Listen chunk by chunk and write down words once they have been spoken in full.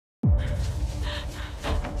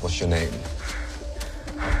What's your name?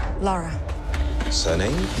 Laura.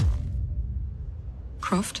 Surname?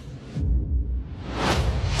 Croft.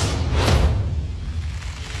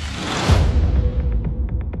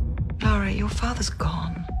 Laura, your father's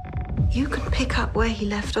gone. You can pick up where he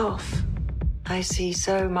left off. I see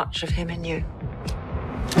so much of him in you.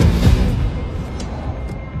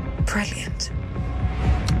 Brilliant.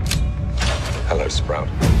 Hello, Sprout.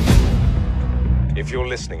 If you're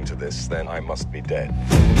listening to this, then I must be dead.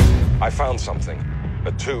 I found something.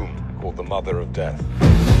 A tomb called the Mother of Death.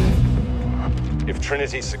 If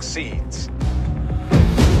Trinity succeeds,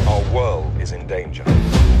 our world is in danger.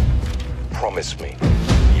 Promise me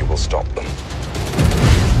you will stop them.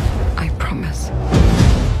 I promise.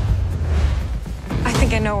 I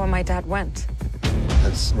think I know where my dad went.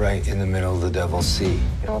 That's right in the middle of the Devil's Sea.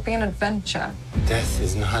 It will be an adventure. Death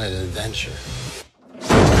is not an adventure.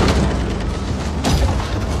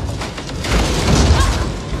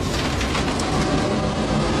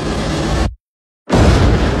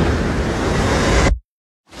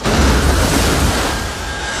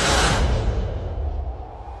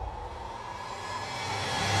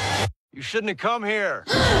 You shouldn't have come here.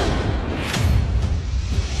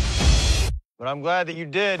 But I'm glad that you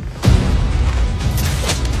did.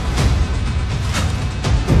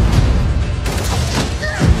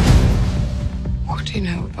 What do you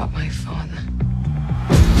know about my father?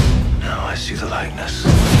 Now I see the likeness,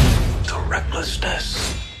 the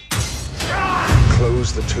recklessness.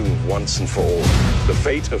 Close the tomb once and for all. The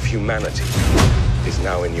fate of humanity is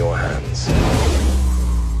now in your hands.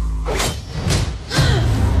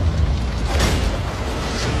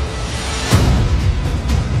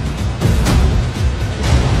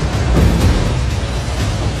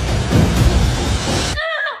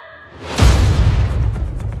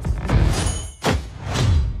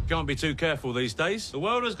 Can't be too careful these days. The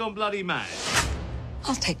world has gone bloody mad.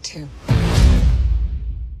 I'll take two.